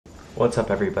What's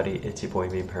up, everybody? It's your boy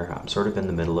LeoThePeo. I'm sort of in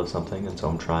the middle of something, and so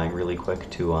I'm trying really quick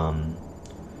to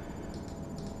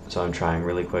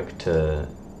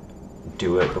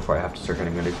do it before I have to start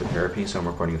getting ready for therapy. So I'm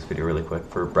recording this video really quick.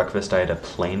 For breakfast, I had a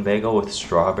plain bagel with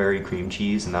strawberry cream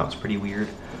cheese, and that was pretty weird,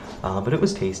 but it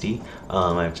was tasty.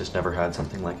 I've just never had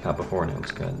something like that before, and it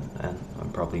was good. And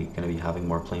I'm probably going to be having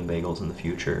more plain bagels in the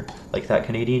future, like that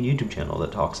Canadian YouTube channel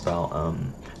that talks about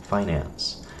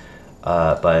finance.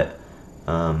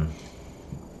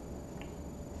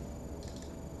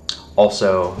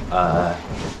 Also,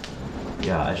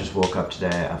 yeah, I just woke up today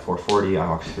at 4:40. I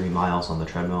walked 3 miles on the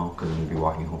treadmill because I'm going to be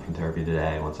walking home from therapy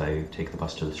today once I take the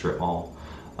bus to the strip mall.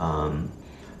 Well,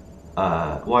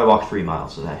 I walked 3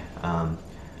 miles today.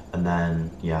 And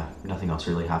then, yeah, nothing else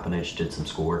really happened. I just did some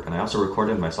schoolwork. And I also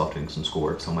recorded myself doing some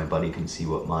schoolwork so my buddy can see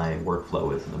what my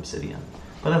workflow is in Obsidian.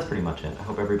 But that's pretty much it. I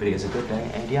hope everybody has a good day.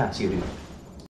 And yeah, see you, dude.